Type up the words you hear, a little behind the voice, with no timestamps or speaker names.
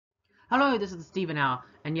Hello, this is Steven Howe,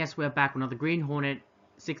 and yes, we're back with another Green Hornet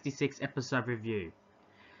 66 episode review.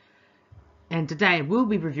 And today, we'll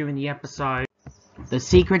be reviewing the episode, The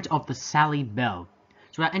Secret of the Sally Bell.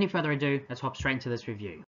 So without any further ado, let's hop straight into this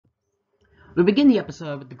review. We begin the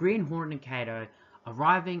episode with the Green Hornet and Kato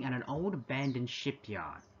arriving at an old abandoned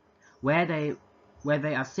shipyard, where they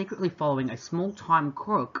are secretly following a small-time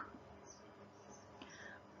crook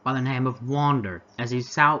by the name of Wander, as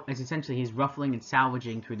essentially he's ruffling and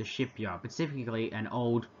salvaging through the shipyard, specifically an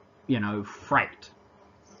old, freight.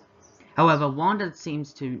 However, Wander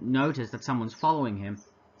seems to notice that someone's following him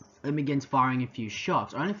and begins firing a few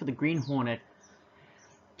shots, only for the Green Hornet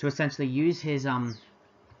to essentially use his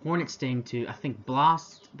Hornet Sting to, I think,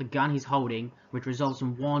 blast the gun he's holding, which results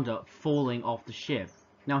in Wander falling off the ship.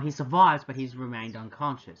 Now, he survives, but he's remained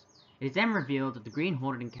unconscious. It is then revealed that the Green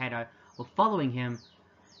Hornet and Kato were following him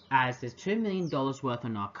as there's $2 million worth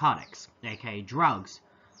of narcotics, aka drugs,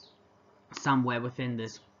 somewhere within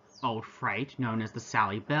this old freight known as the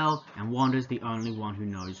Sally Bell, and Wanda's the only one who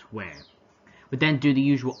knows where. We then do the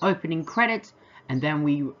usual opening credits, and then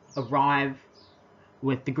we arrive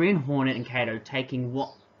with the Green Hornet and Kato taking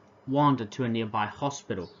Wanda to a nearby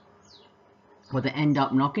hospital, where they end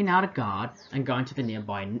up knocking out a guard and going to the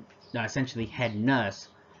nearby, essentially head nurse,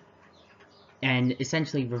 and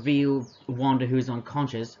essentially reveal Wanda, who is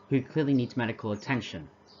unconscious, who clearly needs medical attention.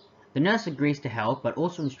 The nurse agrees to help, but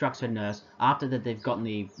also instructs her nurse, after that they've gotten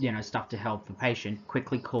the, stuff to help the patient,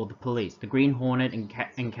 quickly call the police. The Green Hornet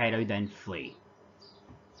and Kato then flee.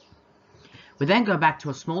 We then go back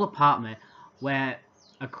to a small apartment where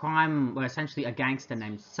essentially a gangster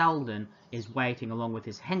named Selden is waiting, along with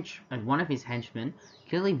one of his henchmen,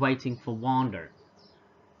 clearly waiting for Wanda.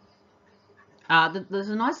 There's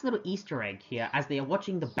a nice little Easter egg here, as they are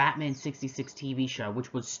watching the Batman 66 TV show,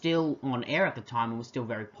 which was still on air at the time and was still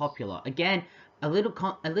very popular. Again, a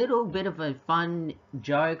little bit of a fun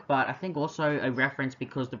joke, but I think also a reference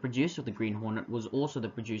because the producer of the Green Hornet was also the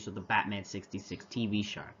producer of the Batman 66 TV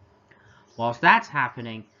show. Whilst that's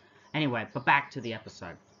happening, anyway, but back to the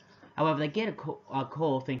episode. However, they get a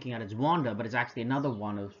call thinking that it's Wanda, but it's actually another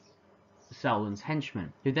one of Selden's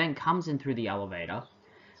henchmen, who then comes in through the elevator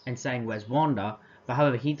and saying, "Where's Wanda?" But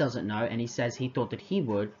however, he doesn't know, and he says he thought that he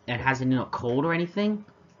would, and hasn't not called or anything,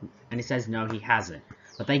 and he says no, he hasn't.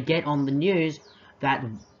 But they get on the news that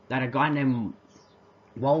a guy named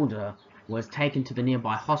Wanda was taken to the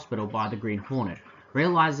nearby hospital by the Green Hornet.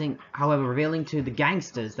 Revealing to the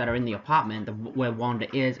gangsters that are in the apartment where Wanda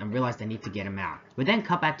is, and realize they need to get him out. We then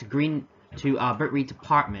cut back to Britt Reed's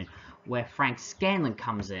apartment, where Frank Scanlon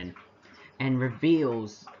comes in and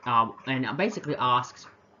reveals, and basically asks,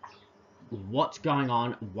 what's going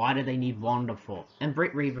on, why do they need Wanda for? And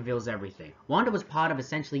Britt Reed reveals everything. Wanda was part of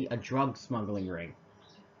essentially a drug smuggling ring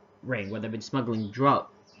where they've been smuggling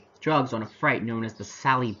drugs on a freight known as the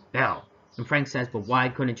Sally Bell. And Frank says, "But why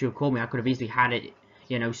couldn't you have called me? I could have easily had it,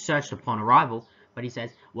 searched upon arrival." But he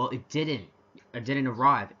says, "Well, it didn't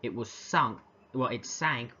arrive. It was sunk. Well, it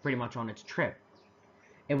sank pretty much on its trip.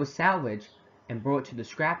 It was salvaged and brought to the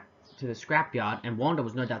scrapyard, and Wanda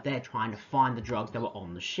was no doubt there trying to find the drugs that were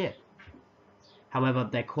on the ship. However,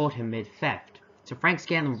 they caught him mid-theft. So Frank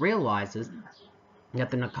Scanlon realizes that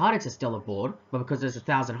the narcotics are still aboard, but because there's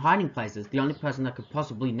 1,000 hiding places, the only person that could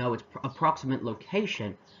possibly know its approximate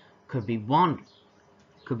location could be Wanda.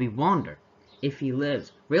 If he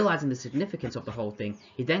lives." Realizing the significance of the whole thing,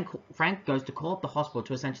 Frank goes to call up the hospital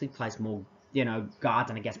to essentially place more, guards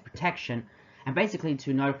and I guess protection, and basically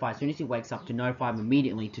to notify, as soon as he wakes up, to notify him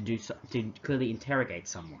immediately to clearly interrogate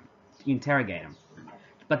him.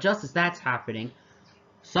 But just as that's happening,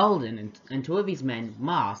 Selden and two of his men,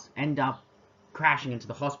 masked, end up crashing into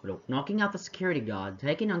the hospital, knocking out the security guard,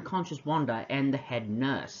 taking unconscious Wanda and the head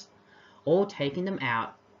nurse, all taking them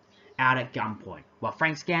out at gunpoint, while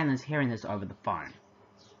Frank Scanlon's hearing this over the phone.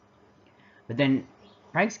 But then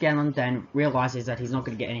Frank Scanlon then realizes that he's not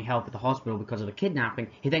going to get any help at the hospital because of the kidnapping.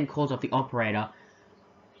 He then calls up the operator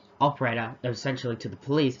essentially to the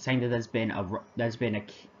police, saying that there's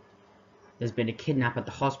been a kidnap at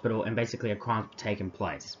the hospital and basically a crime taken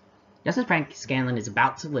place. Just as Frank Scanlon is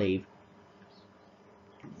about to leave,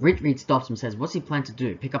 Britt Reed stops him and says, what's he plan to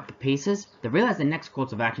do? Pick up the pieces? They realize the next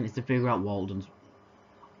course of action is to figure out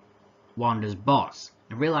Wanda's boss.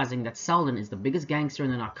 And realizing that Selden is the biggest gangster in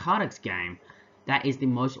the narcotics game, that is the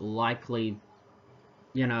most likely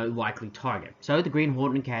target. So the Green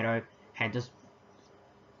Hornet and Kato head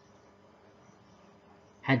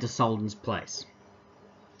to Selden's place.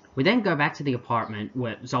 We then go back to the apartment,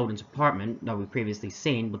 Selden's apartment, that we've previously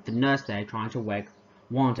seen, with the nurse there trying to wake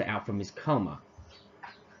Wanda out from his coma.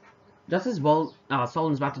 Just as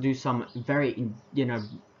Selden's about to do some very,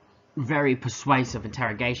 very persuasive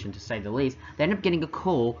interrogation, to say the least, they end up getting a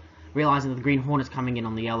call, realizing that the Green Hornet's coming in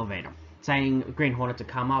on the elevator, saying Green Hornet to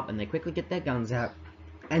come up, and they quickly get their guns out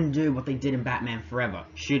and do what they did in Batman Forever,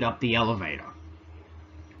 shoot up the elevator.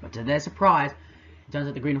 But to their surprise, it turns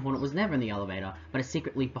out the Green Hornet was never in the elevator, but is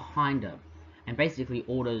secretly behind her, and basically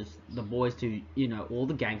orders the boys to, all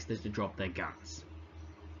the gangsters to drop their guns.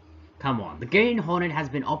 Come on, the Green Hornet has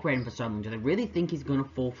been operating for so long, do they really think he's gonna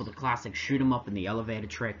fall for the classic shoot him up in the elevator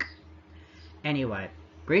trick? Anyway,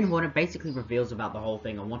 Green Hornet basically reveals about the whole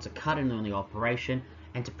thing and wants to cut in on the operation,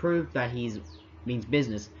 and to prove that he means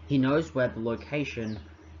business, he knows where the location,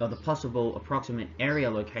 or the possible approximate area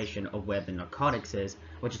location of where the narcotics is,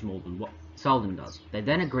 which is more than what Selden does. They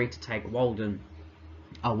then agree to take Wanda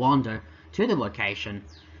to the location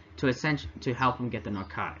to help him get the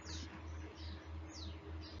narcotics.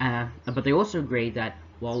 But they also agree that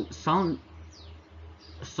while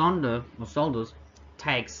Saunders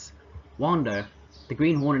takes Wanda, the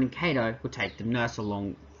Green Hornet and Kato will take the nurse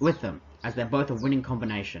along with them, as they're both a winning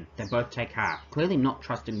combination. They both take half, clearly not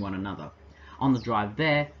trusting one another. On the drive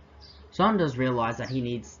there, Saunders realizes that he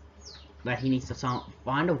needs to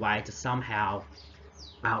find a way to somehow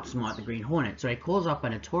outsmart the Green Hornet, so he calls up a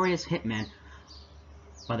notorious hitman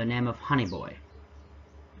by the name of Honey Boy.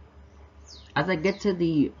 As they get to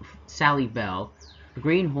the Sally Bell, the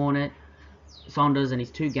Green Hornet, Saunders, and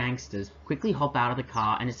his two gangsters quickly hop out of the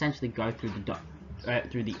car and essentially go through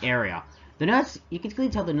the area. The nurse, you can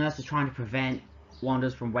clearly tell the nurse is trying to prevent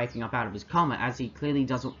Wanders from waking up out of his coma, as he clearly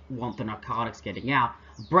doesn't want the narcotics getting out.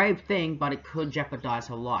 A brave thing, but it could jeopardize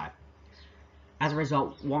her life. As a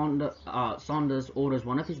result, Saunders orders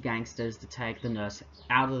one of his gangsters to take the nurse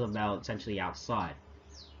out of the bell, essentially outside.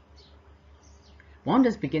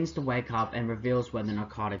 Wanders begins to wake up and reveals where the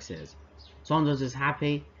narcotics is. Saunders is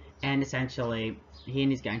happy, and essentially, he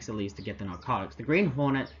and his gangster leaves to get the narcotics. The Green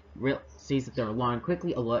Hornet sees that they're alone,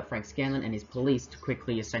 quickly alert Frank Scanlon and his police to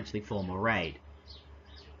quickly essentially form a raid,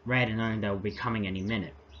 knowing they will be coming any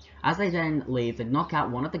minute. As they then leave, they knock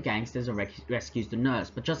out one of the gangsters and rescues the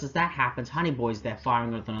nurse, but just as that happens, Honey Boy's there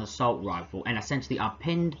firing with an assault rifle, and essentially are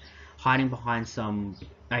pinned, hiding behind some,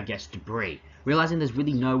 debris. Realizing there's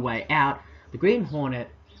really no way out, the Green Hornet,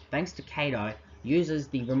 thanks to Kato, uses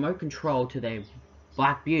the remote control to their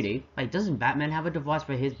Black Beauty. Wait, doesn't Batman have a device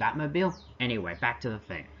for his Batmobile? Anyway, back to the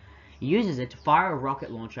thing. He uses it to fire a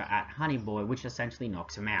rocket launcher at Honey Boy, which essentially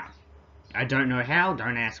knocks him out. I don't know how,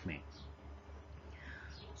 don't ask me.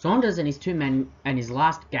 Saunders and his two men and his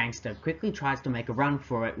last gangster quickly tries to make a run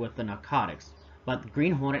for it with the narcotics, but the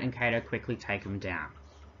Green Hornet and Kato quickly take him down.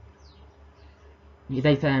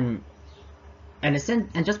 They then... And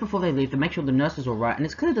just before they leave, they make sure the nurse is alright, and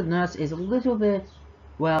it's clear the nurse is a little bit,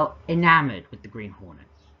 well, enamored with the Green Hornet.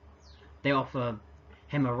 They offer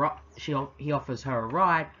him he offers her a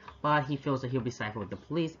ride, but he feels that he'll be safer with the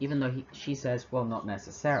police, even though she says, well, not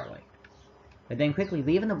necessarily. They then quickly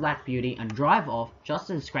leave in the Black Beauty and drive off just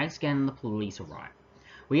as Frank Scanlon and the police arrive.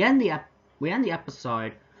 We end the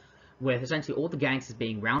episode with essentially all the gangsters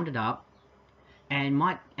being rounded up, and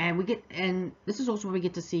this is also where we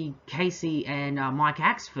get to see Casey and Mike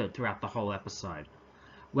Axford throughout the whole episode,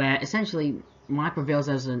 where essentially Mike reveals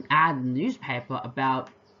there's an ad in the newspaper about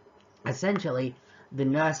essentially the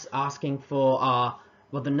nurse asking for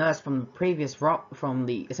the nurse from the previous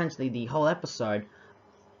essentially the whole episode,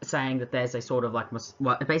 saying that there's a sort of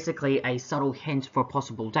basically a subtle hint for a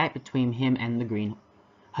possible date between her and the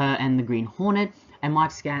Green Hornet, and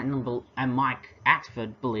Mike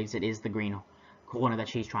Axford believes it is the Green Hornet that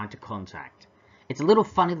she's trying to contact. It's a little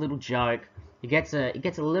funny little joke. It gets a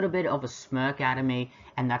little bit of a smirk out of me,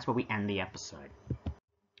 and that's where we end the episode.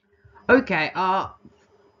 Okay,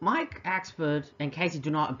 Mike Axford and Casey do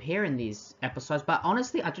not appear in these episodes, but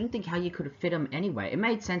honestly, I didn't think how you could have fit them anyway. It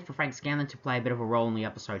made sense for Frank Scanlon to play a bit of a role in the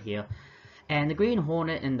episode here, and the Green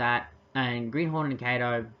Hornet and Green Hornet and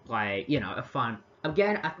Kato play, a fun.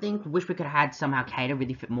 Again, I wish we could have had somehow Kato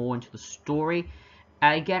really fit more into the story.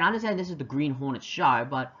 Again, I understand this is the Green Hornet show,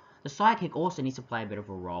 but the sidekick also needs to play a bit of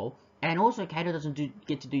a role. And also, Kato doesn't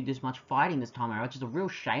get to do this much fighting this time around, which is a real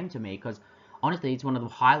shame to me, because honestly, it's one of the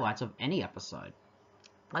highlights of any episode.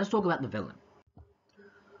 Let's talk about the villain.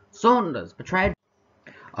 Saunders, portrayed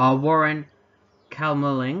Warren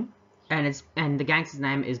Kalmerling, and the gangster's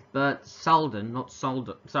name is Bert Selden, not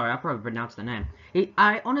Solder. Sorry, I probably pronounced the name.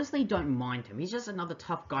 I honestly don't mind him. He's just another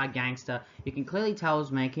tough guy gangster. You can clearly tell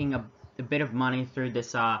he's making a bit of money through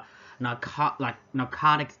this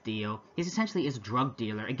narcotics deal. He's essentially is a drug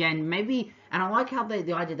dealer. Again, maybe, and I like how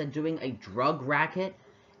the idea they're doing a drug racket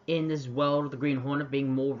in this world of the Green Hornet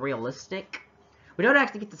being more realistic, We don't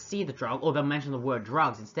actually get to see the drug, or they'll mention the word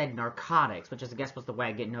drugs, instead narcotics, which I guess was the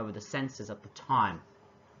way of getting over the censors at the time.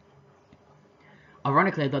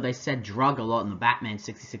 Ironically, though, they said drug a lot in the Batman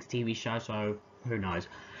 66 TV show, so who knows.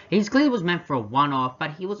 He clearly was meant for a one-off,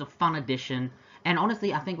 but he was a fun addition, and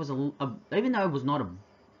honestly, I think was even though it was not a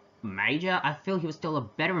major, I feel he was still a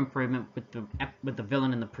better improvement with the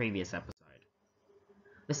villain in the previous episode.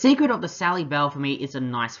 The Secret of the Sally Bell, for me, is a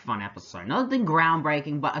nice, fun episode. Nothing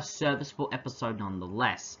groundbreaking, but a serviceable episode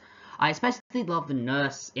nonetheless. I especially love the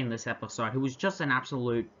nurse in this episode, who was just an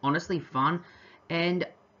absolute, honestly fun. And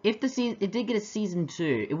if it did get a season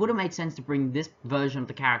 2, it would have made sense to bring this version of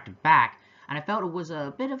the character back. And I felt it was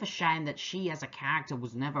a bit of a shame that she, as a character,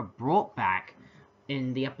 was never brought back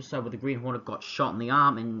in the episode where the Green Hornet got shot in the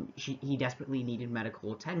arm and he desperately needed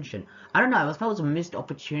medical attention. I don't know, I felt it was a missed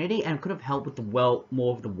opportunity and could have helped with the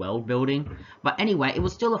more of the world building. But anyway, it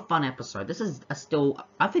was still a fun episode. This is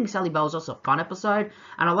I think Sally Bell is also a fun episode,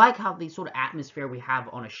 and I like how the sort of atmosphere we have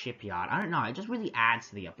on a shipyard. I don't know, it just really adds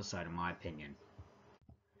to the episode in my opinion.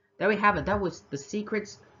 There we have it, that was The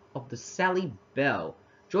Secrets of the Sally Bell.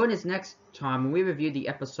 Join us next time when we review the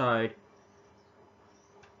episode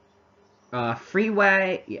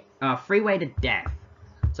Freeway to Death.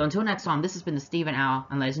 So until next time, this has been the Steven Hour,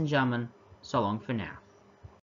 and ladies and gentlemen, so long for now.